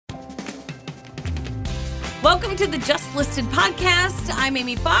Welcome to the Just Listed podcast. I'm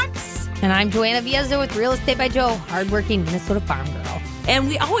Amy Fox. And I'm Joanna Viezza with Real Estate by Joe, hardworking Minnesota farm girl.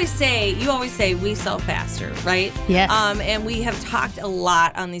 And you always say we sell faster, right? Yes. And we have talked a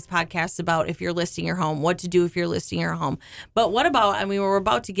lot on these podcasts about if you're listing your home, what to do if you're listing your home. But what about, we're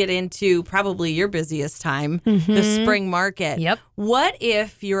about to get into probably your busiest time, the spring market. Yep. What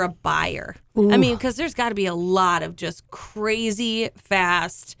if you're a buyer? Ooh. Because there's got to be a lot of just crazy,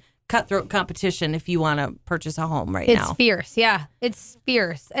 fast, cutthroat competition if you want to purchase a home now. It's fierce. Yeah, it's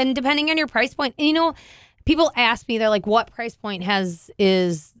fierce. And depending on your price point, people ask me, they're like, what price point is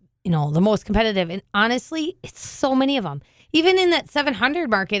the most competitive? And honestly, it's so many of them. Even in that 700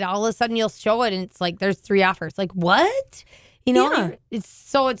 market, all of a sudden you'll show it and it's like there's 3 offers. Like, what? Yeah.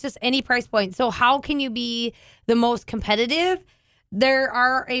 It's just any price point. So how can you be the most competitive? There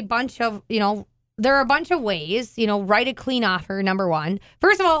are a bunch of, ways, write a clean offer, number one.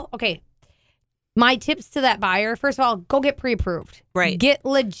 First of all, okay, my tips to that buyer, first of all, go get pre-approved. Right. Get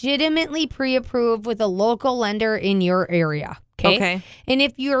legitimately pre-approved with a local lender in your area. Okay. And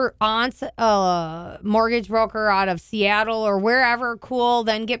if your aunt's a mortgage broker out of Seattle or wherever, cool,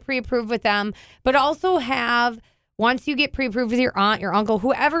 then get pre-approved with them. But also once you get pre-approved with your aunt, your uncle,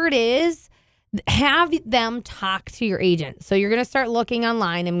 whoever it is, have them talk to your agent. So you're going to start looking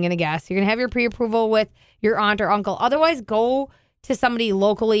online, I'm going to guess. You're going to have your pre-approval with your aunt or uncle. Otherwise, go to somebody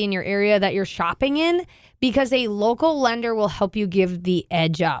locally in your area that you're shopping in, because a local lender will help you give the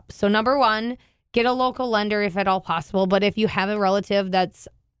edge up. So number one, get a local lender if at all possible. But if you have a relative that's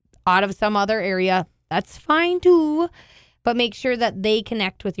out of some other area, that's fine too. But make sure that they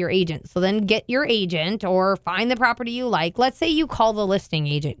connect with your agent. So then get your agent or find the property you like. Let's say you call the listing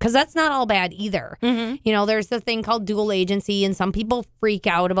agent, because that's not all bad either. Mm-hmm. There's the thing called dual agency, and some people freak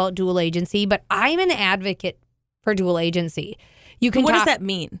out about dual agency, but I'm an advocate for dual agency. What does that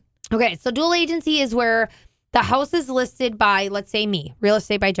mean? Okay, so dual agency is where the house is listed by, let's say me, Real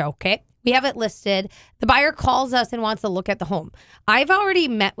Estate by Joe, okay? We have it listed. The buyer calls us and wants to look at the home. I've already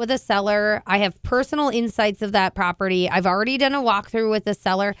met with a seller. I have personal insights of that property. I've already done a walkthrough with the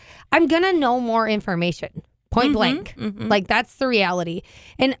seller. I'm going to know more information, point blank. Mm-hmm. Like, that's the reality.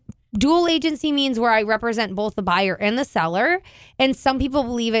 And dual agency means where I represent both the buyer and the seller. And some people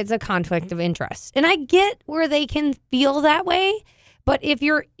believe it's a conflict of interest. And I get where they can feel that way. But if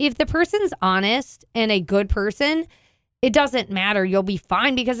the person's honest and a good person, it doesn't matter. You'll be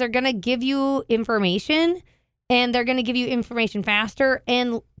fine, because they're going to give you information, and they're going to give you information faster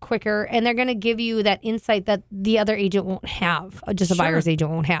and quicker. And they're going to give you that insight that the other agent won't have, just a buyer's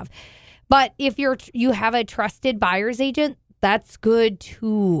agent won't have. But if you have a trusted buyer's agent, that's good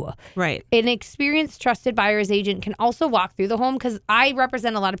too. Right. An experienced, trusted buyer's agent can also walk through the home, because I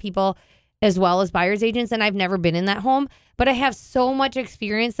represent a lot of people as well as buyer's agents, and I've never been in that home, but I have so much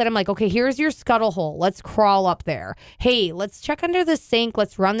experience that I'm like, okay, here's your scuttle hole. Let's crawl up there. Hey, let's check under the sink.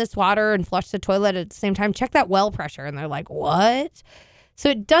 Let's run this water and flush the toilet at the same time. Check that well pressure. And they're like, what? So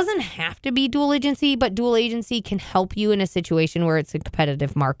it doesn't have to be dual agency, but dual agency can help you in a situation where it's a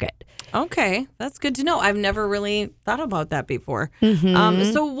competitive market. Okay, that's good to know. I've never really thought about that before.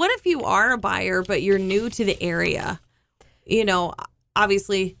 Mm-hmm. So what if you are a buyer, but you're new to the area?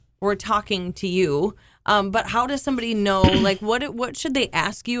 Obviously, we're talking to you, but how does somebody know, like, what should they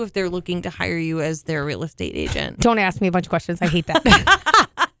ask you if they're looking to hire you as their real estate agent? Don't ask me a bunch of questions. I hate that.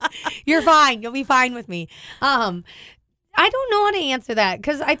 You're fine. You'll be fine with me. I don't know how to answer that,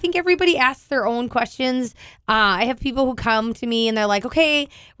 because I think everybody asks their own questions. I have people who come to me and they're like, okay,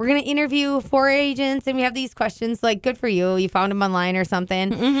 we're going to interview 4 agents and we have these questions. Like, good for you. You found them online or something.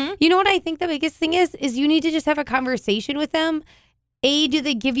 Mm-hmm. You know what I think the biggest thing is you need to just have a conversation with them. Do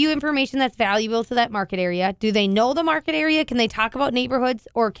they give you information that's valuable to that market area? Do they know the market area? Can they talk about neighborhoods?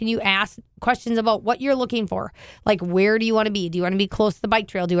 Or can you ask questions about what you're looking for? Like, where do you want to be? Do you want to be close to the bike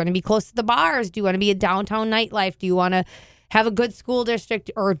trail? Do you want to be close to the bars? Do you want to be a downtown nightlife? Do you want to have a good school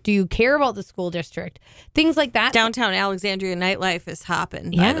district, or do you care about the school district? Things like that. Downtown Alexandria nightlife is hopping,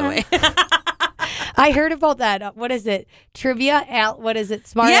 by the way. I heard about that. What is it? Trivia? What is it?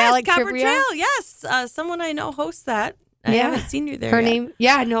 Smart Alex Copper Trivia? Trail. Yes. Someone I know hosts that. I haven't seen you there Her yet. name?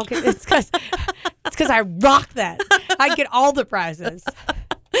 Yeah, no, it's because I rock that. I get all the prizes.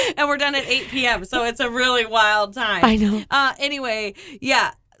 And we're done at 8 p.m., so it's a really wild time. I know. Anyway,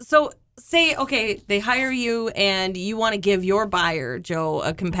 yeah. So say, okay, they hire you and you want to give your buyer, Joe,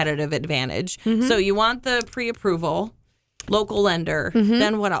 a competitive advantage. Mm-hmm. So you want the pre-approval, local lender. Mm-hmm.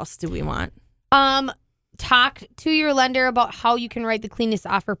 Then what else do we want? Talk to your lender about how you can write the cleanest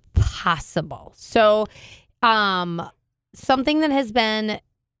offer possible. So, something that has been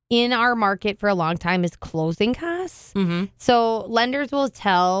in our market for a long time is closing costs. Mm-hmm. So lenders will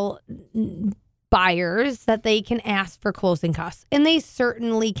tell buyers that they can ask for closing costs, and they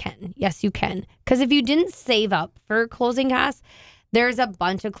certainly can. Yes, you can. Because if you didn't save up for closing costs, there's a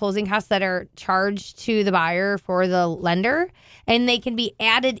bunch of closing costs that are charged to the buyer for the lender, and they can be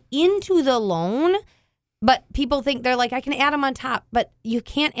added into the loan. But people think they're like, I can add them on top, but you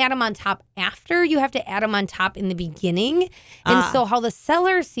can't add them on top after. You have to add them on top in the beginning. And so how the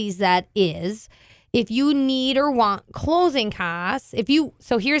seller sees that is if you need or want closing costs,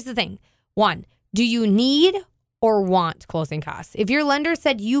 so here's the thing. One, do you need or want closing costs? If your lender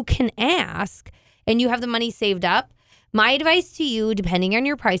said you can ask and you have the money saved up, my advice to you, depending on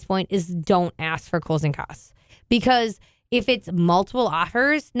your price point, is don't ask for closing costs. Because if it's multiple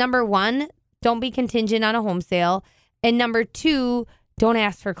offers, number one, don't be contingent on a home sale. And number two, don't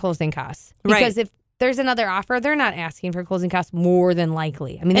ask for closing costs. Because if there's another offer, they're not asking for closing costs more than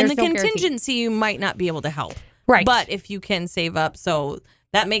likely. I mean, and the contingency, you might not be able to help. Right. But if you can save up, so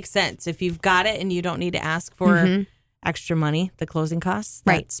that makes sense. If you've got it and you don't need to ask for extra money, the closing costs,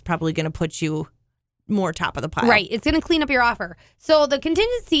 that's probably going to put you more top of the pile. Right. It's going to clean up your offer. So the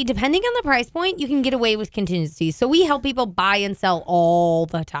contingency, depending on the price point, you can get away with contingency. So we help people buy and sell all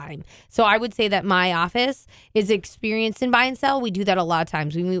the time. So I would say that my office is experienced in buy and sell. We do that a lot of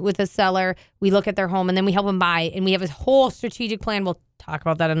times. We meet with a seller, we look at their home, and then we help them buy. And we have a whole strategic plan. We'll talk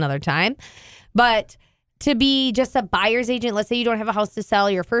about that another time. But to be just a buyer's agent, let's say you don't have a house to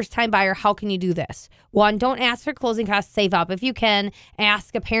sell, you're a first-time buyer, how can you do this? One, don't ask for closing costs, save up if you can.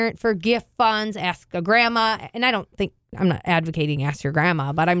 Ask a parent for gift funds, ask a grandma. And I'm not advocating ask your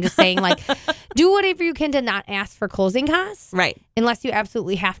grandma, but I'm just saying do whatever you can to not ask for closing costs. Right. Unless you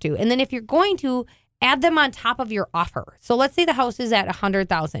absolutely have to. And then if you're going to, add them on top of your offer. So let's say the house is at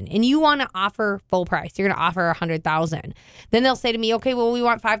 $100,000 and you want to offer full price. You're going to offer $100,000. Then they'll say to me, okay, well, we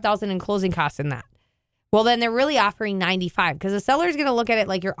want $5,000 in closing costs in that. Well, then they're really offering $95 because the seller is going to look at it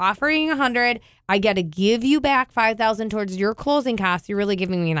like you're offering $100. I got to give you back $5,000 towards your closing costs. You're really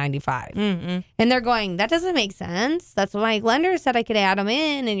giving me $95. Mm-hmm. And they're going, that doesn't make sense. That's what my lender said I could add them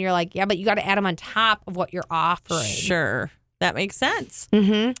in. And you're like, yeah, but you got to add them on top of what you're offering. Sure. That makes sense.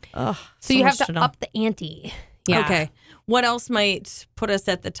 Mm-hmm. Ugh, so you have to up the ante. Yeah. Okay. What else might put us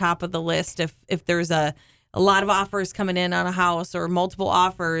at the top of the list if there's a lot of offers coming in on a house or multiple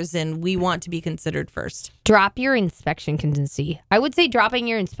offers and we want to be considered first? Drop your inspection contingency. I would say dropping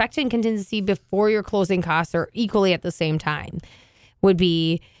your inspection contingency before your closing costs or equally at the same time would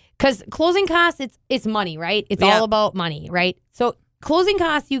be, because closing costs, it's money, right? It's all about money, right? So closing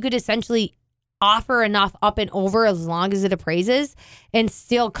costs, you could essentially offer enough up and over as long as it appraises and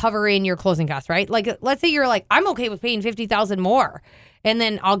still cover in your closing costs, right? Like, let's say you're like, I'm okay with paying $50,000 more. And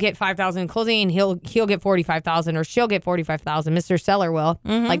then I'll get $5,000 in closing, and he'll get $45,000, or she'll get $45,000. Mr. Seller will.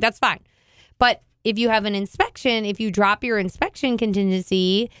 Mm-hmm. Like, that's fine. But if you have an inspection, if you drop your inspection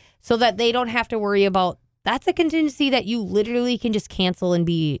contingency so that they don't have to worry about, that's a contingency that you literally can just cancel and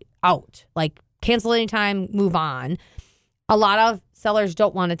be out. Like, cancel anytime, move on. A lot of sellers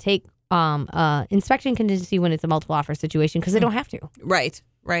don't want to take inspection contingency when it's a multiple offer situation because they don't have to. Right.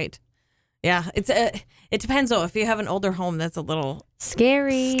 Yeah, it depends though. If you have an older home, that's a little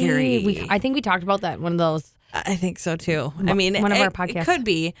scary. I think we talked about that in one of those. I think so too. I mean, one of our podcasts. It could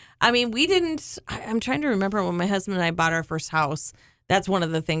be. I mean, we didn't. I'm trying to remember when my husband and I bought our first house. That's one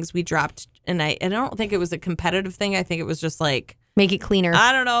of the things we dropped, and I don't think it was a competitive thing. I think it was just like make it cleaner.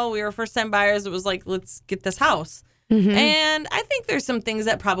 I don't know. We were first time buyers. It was like, let's get this house, and I think there's some things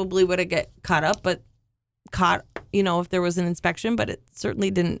that probably would have get caught, if there was an inspection, but it certainly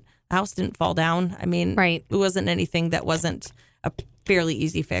didn't. House didn't fall down. I mean, right. It wasn't anything that wasn't a fairly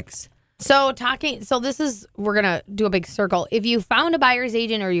easy fix. So we're going to do a big circle. If you found a buyer's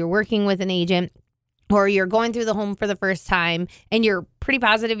agent or you're working with an agent or you're going through the home for the first time and you're pretty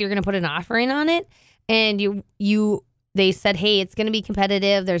positive you're going to put an offer in on it and they said, hey, it's going to be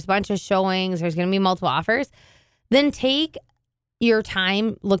competitive. There's a bunch of showings. There's going to be multiple offers. Then take your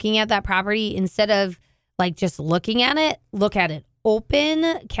time looking at that property instead of like just looking at it. Look at it.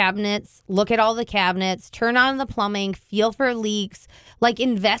 Open cabinets, look at all the cabinets, turn on the plumbing, feel for leaks, like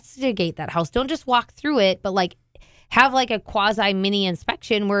investigate that house. Don't just walk through it, but like have like a quasi mini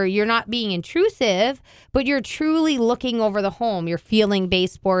inspection where you're not being intrusive, but you're truly looking over the home. You're feeling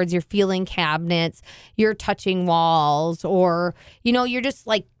baseboards, you're feeling cabinets, you're touching walls, or, you're just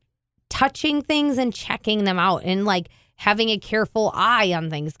like touching things and checking them out and like having a careful eye on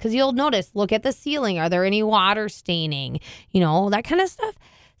things, because you'll notice, look at the ceiling. Are there any water staining? That kind of stuff.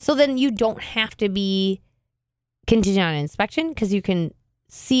 So then you don't have to be contingent on inspection because you can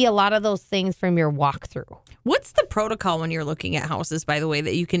see a lot of those things from your walkthrough. What's the protocol when you're looking at houses, by the way,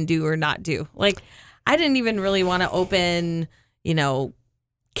 that you can do or not do? Like, I didn't even really want to open,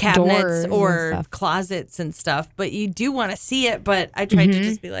 cabinets or closets and stuff, but you do want to see it. But I tried to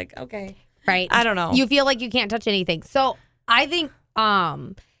just be like, okay, right. I don't know. You feel like you can't touch anything. So I think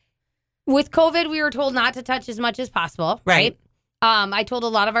with COVID, we were told not to touch as much as possible. Right. I told a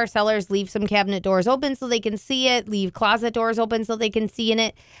lot of our sellers, leave some cabinet doors open so they can see it, leave closet doors open so they can see in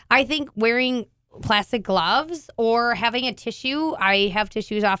it. I think wearing plastic gloves or having a tissue, I have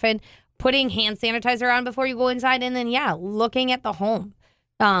tissues often, putting hand sanitizer on before you go inside, and then, looking at the home.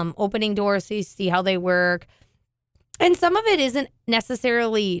 Opening doors so you see how they work. And some of it isn't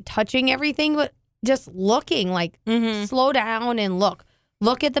necessarily touching everything, but just looking, like slow down and look.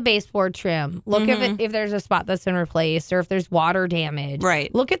 Look at the baseboard trim. Look if there's a spot that's been replaced or if there's water damage.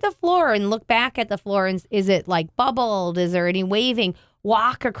 Right. Look at the floor and look back at the floor. And is it like bubbled? Is there any waving?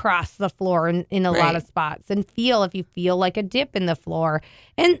 Walk across the floor in a lot of spots and feel if you feel like a dip in the floor.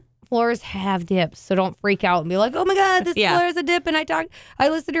 And floors have dips, so don't freak out and be like, oh my God, this floor is a dip and I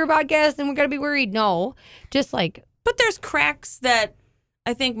listened to your podcast and we're going to be worried. No, just like. But there's cracks that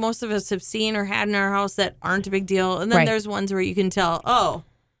I think most of us have seen or had in our house that aren't a big deal. And then there's ones where you can tell, oh,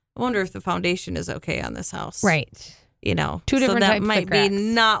 I wonder if the foundation is okay on this house. Right. You know, two different types of cracks. So that might be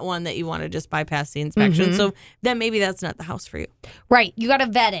not one that you want to just bypass the inspection. So then maybe that's not the house for you. Right. You got to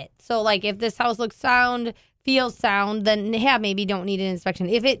vet it. So like if this house looks sound, feels sound, then maybe don't need an inspection.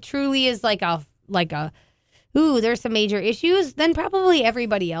 If it truly is like a there's some major issues, then probably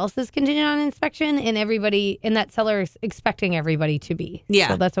everybody else is contingent on inspection and that seller is expecting everybody to be. Yeah.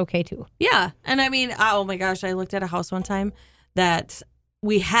 So that's okay too. Yeah. And I mean, oh my gosh, I looked at a house one time that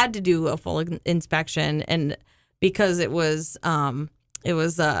we had to do a full inspection, and because it was oh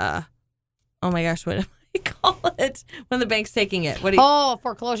my gosh, what do I call it when the bank's taking it?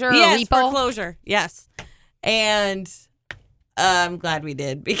 Foreclosure. Yes, or repo? Foreclosure. Yes. And I'm glad we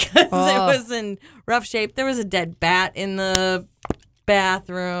did because it was in rough shape. There was a dead bat in the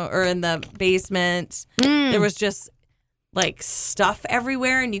bathroom or in the basement. There was just like stuff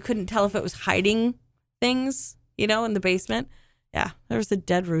everywhere, and you couldn't tell if it was hiding things, in the basement. Yeah, there was a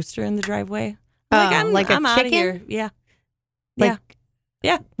dead rooster in the driveway. I'm out of here. Yeah.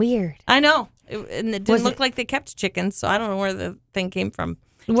 Yeah. Weird. I know. And it didn't look like they kept chickens, so I don't know where the thing came from.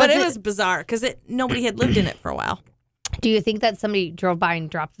 But it was bizarre because nobody had lived in it for a while. Do you think that somebody drove by and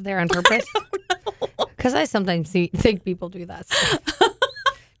dropped it there on purpose? I don't know. Because I sometimes think people do that stuff.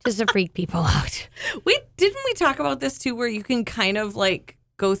 Just to freak people out. Didn't we talk about this too, where you can kind of like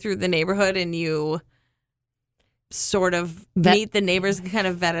go through the neighborhood and you sort of meet the neighbors and kind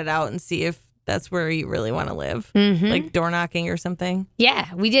of vet it out and see if that's where you really want to live, like door knocking or something.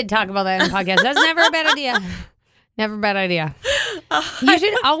 Yeah, we did talk about that in the podcast. That's never a bad idea. Never a bad idea. You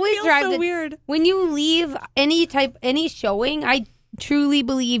should always drive. So weird. When you leave any showing, I truly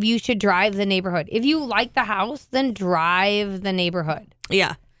believe you should drive the neighborhood. If you like the house, then drive the neighborhood.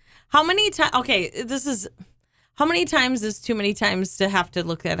 Yeah. How many times? Okay, how many times is too many times to have to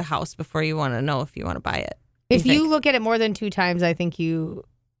look at a house before you want to know if you want to buy it? If you look at it more than 2 times, I think you've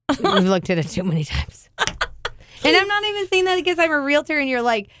looked at it too many times. And I'm not even saying that because I'm a realtor and you're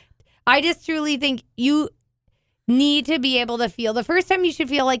like, I just truly think you need to be able to feel. The first time you should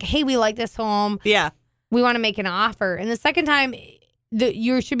feel like, hey, we like this home. Yeah. We want to make an offer. And the second time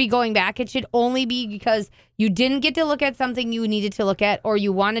you should be going back, it should only be because you didn't get to look at something you needed to look at, or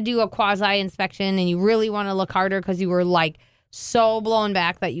you want to do a quasi inspection and you really want to look harder because you were like so blown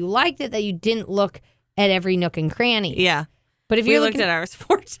back that you liked it that you didn't look at every nook and cranny. Yeah. But if we looked at ours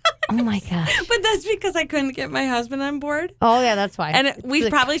 4 times. Oh my gosh. But that's because I couldn't get my husband on board. Oh yeah, that's why. And we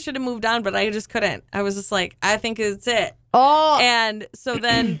probably should have moved on, but I just couldn't. I was just like, I think it's it. Oh. And so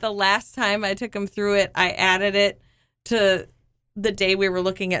then the last time I took him through it, I added it to the day we were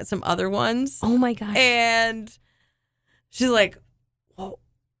looking at some other ones. Oh my gosh. And she's like, well,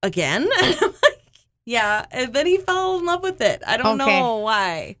 again? And I'm like, yeah. And then he fell in love with it. I don't know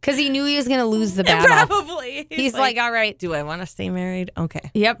why. Because he knew he was going to lose the battle. Probably. He's like, all right. Do I want to stay married? Okay.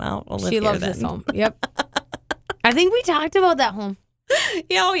 Yep. Well, we'll live she here loves then. this home. Yep. I think we talked about that home.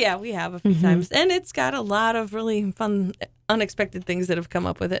 Yeah, we have a few times. And it's got a lot of really fun, unexpected things that have come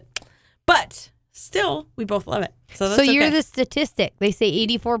up with it. But still, we both love it. So you're the statistic. They say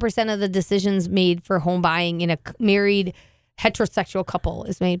 84% of the decisions made for home buying in a married heterosexual couple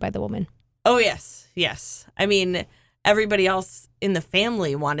is made by the woman. Oh, yes. Yes. I mean, everybody else in the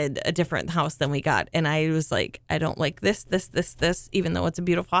family wanted a different house than we got. And I was like, I don't like this, even though it's a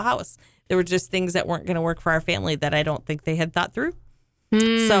beautiful house. There were just things that weren't going to work for our family that I don't think they had thought through.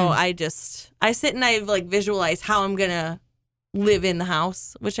 So I sit and I like visualize how I'm going to live in the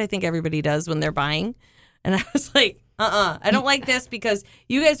house, which I think everybody does when they're buying. And I was like, I don't like this because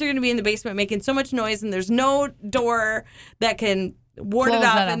you guys are going to be in the basement making so much noise and there's no door that can warded Close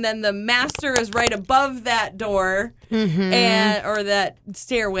off, that up. and then the master is right above that door and or that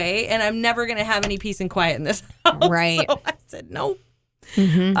stairway, and I'm never going to have any peace and quiet in this house. Right. So I said nope.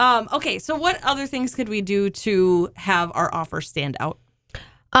 Okay, so what other things could we do to have our offer stand out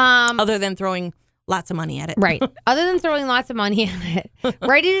other than throwing lots of money at it? Right. Other than throwing lots of money at it,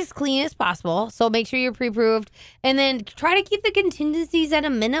 write it as clean as possible. So make sure you're pre-approved, and then try to keep the contingencies at a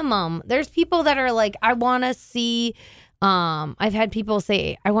minimum. There's people that are like, I want to see. I've had people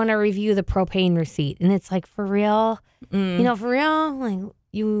say, I want to review the propane receipt, and it's like, for real, for real, like,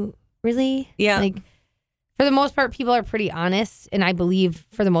 you really, like. For the most part, people are pretty honest, and I believe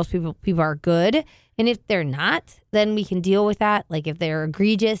for the most people are good. And if they're not, then we can deal with that. Like if they're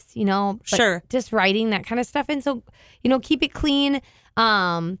egregious, but Sure. just writing that kind of stuff in. So, keep it clean.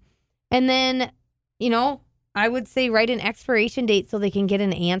 And then, I would say write an expiration date so they can get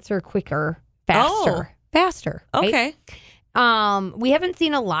an answer quicker, faster. Okay. Right? We haven't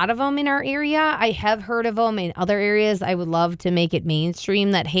seen a lot of them in our area. I have heard of them in other areas. I would love to make it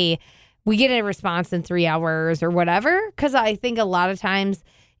mainstream that, hey, we get a response in 3 hours or whatever, because I think a lot of times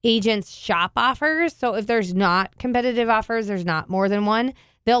agents shop offers. So if there's not competitive offers, there's not more than one,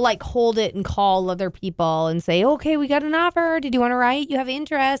 they'll like hold it and call other people and say, okay, we got an offer. Did you want to write? You have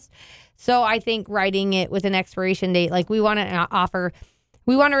interest. So I think writing it with an expiration date, like we want an offer,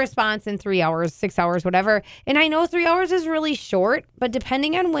 we want a response in 3 hours, 6 hours, whatever. And I know 3 hours is really short, but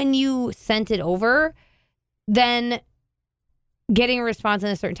depending on when you sent it over, then getting a response in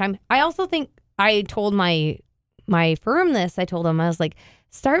a certain time. I also think I told my firm this. I told them, I was like,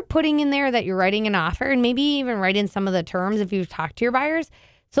 start putting in there that you're writing an offer, and maybe even write in some of the terms if you've talked to your buyers,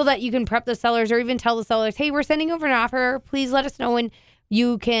 so that you can prep the sellers, or even tell the sellers, hey, we're sending over an offer. Please let us know when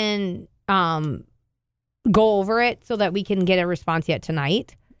you can go over it so that we can get a response yet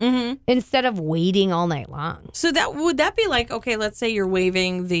tonight. Instead of waiting all night long. So would that be like, okay, let's say you're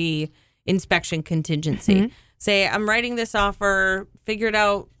waiving the inspection contingency. Say, I'm writing this offer, figured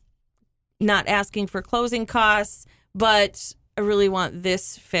out not asking for closing costs, but I really want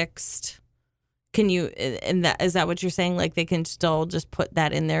this fixed. Can you, is that what you're saying? Like they can still just put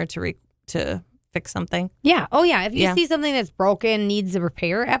that in there to fix something? Yeah. Oh, yeah. If you see something that's broken, needs a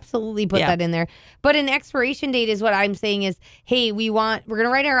repair, absolutely put that in there. But an expiration date is what I'm saying is, hey, we're going to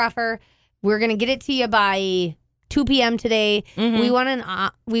write our offer. We're going to get it to you by 2 p.m. today. We want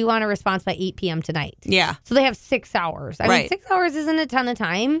a response by 8 p.m. tonight. Yeah. So they have 6 hours. I mean, 6 hours isn't a ton of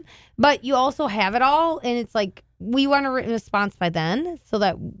time, but you also have it all. And it's like, we want a written response by then so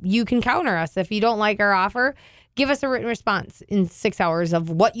that you can counter us. If you don't like our offer, give us a written response in 6 hours of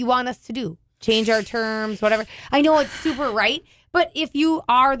what you want us to do. Change our terms, whatever. I know it's super right, but if you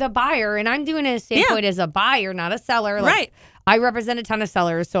are the buyer, and I'm doing it as a standpoint as a buyer, not a seller. Like, I represent a ton of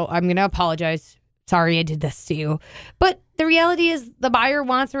sellers, so I'm going to apologize. Sorry I did this to you. But the reality is the buyer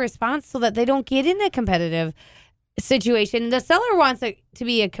wants a response so that they don't get in a competitive situation. The seller wants it to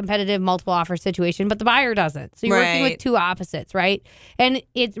be a competitive multiple offer situation, but the buyer doesn't. So you're working with two opposites, right? And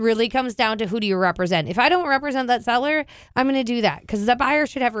it really comes down to, who do you represent? If I don't represent that seller, I'm going to do that because the buyer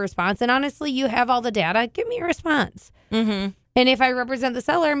should have a response. And honestly, you have all the data. Give me a response. And if I represent the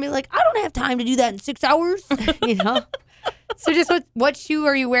seller and be like, I don't have time to do that in 6 hours, So just what shoe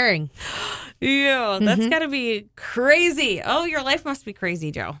are you wearing? Yeah, that's got to be crazy. Oh, your life must be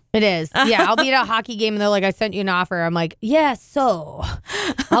crazy, Joe. It is. Yeah, I'll be at a hockey game and they're like, I sent you an offer. I'm like, yeah, so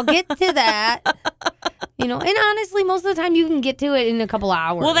I'll get to that. And honestly, most of the time you can get to it in a couple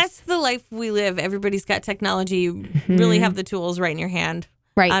hours. Well, that's the life we live. Everybody's got technology. You really have the tools right in your hand.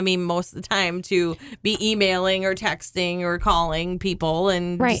 Right. I mean, most of the time to be emailing or texting or calling people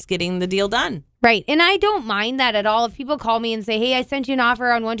and just getting the deal done. Right. And I don't mind that at all. If people call me and say, hey, I sent you an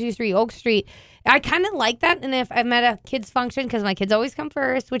offer on 123 Oak Street, I kind of like that. And if I'm at a kid's function, because my kids always come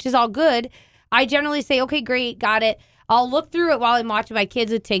first, which is all good, I generally say, okay, great, got it. I'll look through it while I'm watching my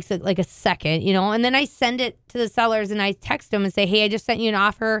kids. It takes like a second, and then I send it to the sellers and I text them and say, hey, I just sent you an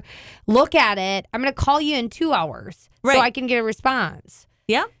offer. Look at it. I'm going to call you in 2 hours so I can get a response.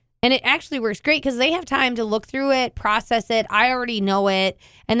 Yeah. And it actually works great because they have time to look through it, process it. I already know it.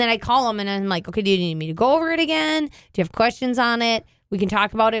 And then I call them and I'm like, okay, do you need me to go over it again? Do you have questions on it? We can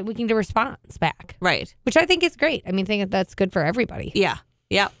talk about it. We can get a response back. Right. Which I think is great. I mean, I think that's good for everybody. Yeah.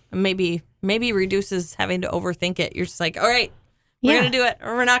 Yeah. Maybe reduces having to overthink it. You're just like, all right, we're going to do it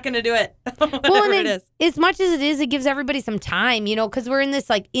or we're not going to do it. Whatever it is. As much as it is, it gives everybody some time, because we're in this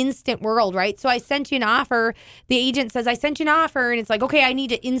like instant world, right? So I sent you an offer. The agent says, I sent you an offer. And it's like, okay, I need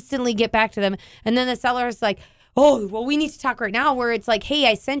to instantly get back to them. And then the seller is like, oh, well, we need to talk right now, where it's like, hey,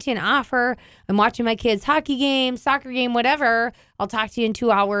 I sent you an offer. I'm watching my kids' hockey game, soccer game, whatever. I'll talk to you in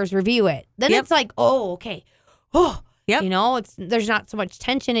 2 hours, review it. Then it's like, oh, okay. Oh, Yep. You know, there's not so much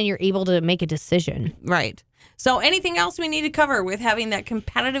tension and you're able to make a decision. Right. So anything else we need to cover with having that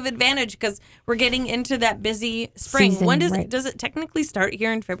competitive advantage, because we're getting into that busy spring. Season, when does right. it does it technically start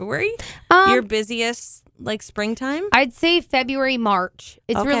here in February? Your busiest like springtime? I'd say February, March.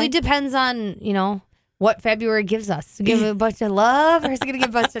 It really depends on, you know, what February gives us. Give it a bunch of love, or is it going to give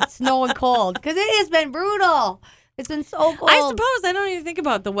a bunch of snow and cold? Because it has been brutal. It's been so cold. I suppose I don't even think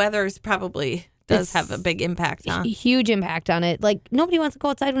about the weather's probably does have a big impact, huh? Huge impact on it. Like, nobody wants to go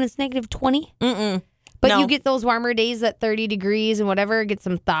outside when it's negative 20. Mm-mm. But you get those warmer days at 30 degrees and whatever, get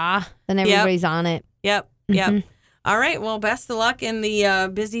some thaw, then everybody's on it. Yep. All right. Well, best of luck in the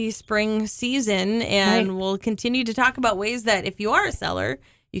busy spring season. And we'll continue to talk about ways that if you are a seller,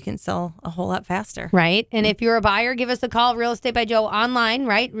 you can sell a whole lot faster. Right. And if you're a buyer, give us a call. Real Estate by Joe online,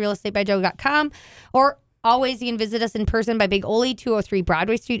 right? realestatebyjoe.com. Or always you can visit us in person by Big Ole, 203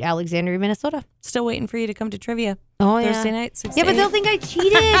 Broadway Street, Alexandria, Minnesota. Still waiting for you to come to trivia. Oh, yeah. Thursday night, 6 Yeah, but they'll think I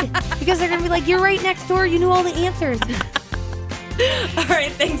cheated because they're going to be like, you're right next door. You knew all the answers. All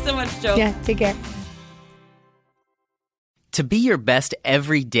right. Thanks so much, Joe. Yeah, take care. To be your best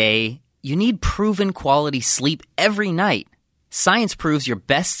every day, you need proven quality sleep every night. Science proves your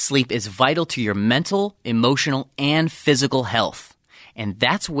best sleep is vital to your mental, emotional, and physical health. And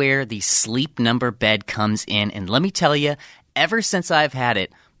that's where the Sleep Number bed comes in. And let me tell you, ever since I've had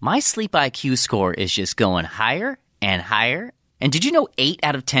it, my sleep IQ score is just going higher and higher. And did you know 8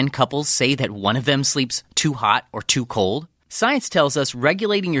 out of 10 couples say that one of them sleeps too hot or too cold? Science tells us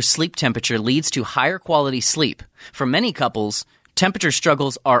regulating your sleep temperature leads to higher quality sleep. For many couples, temperature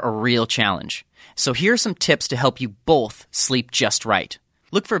struggles are a real challenge. So here are some tips to help you both sleep just right.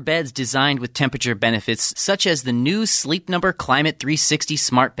 Look for beds designed with temperature benefits, such as the new Sleep Number Climate 360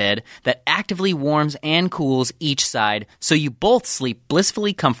 Smart Bed that actively warms and cools each side so you both sleep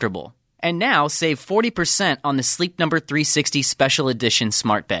blissfully comfortable. And now save 40% on the Sleep Number 360 Special Edition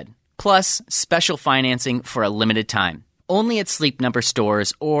Smart Bed, plus special financing for a limited time. Only at Sleep Number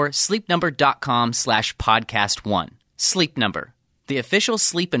stores or sleepnumber.com/podcast1. Sleep Number, the official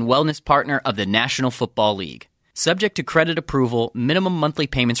sleep and wellness partner of the National Football League. Subject to credit approval, minimum monthly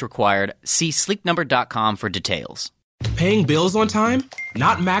payments required. See sleepnumber.com for details. Paying bills on time?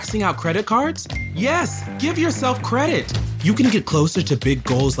 Not maxing out credit cards? Yes, give yourself credit. You can get closer to big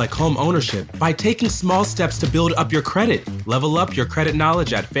goals like home ownership by taking small steps to build up your credit. Level up your credit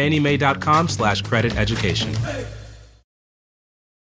knowledge at fanniemae.com/credit education.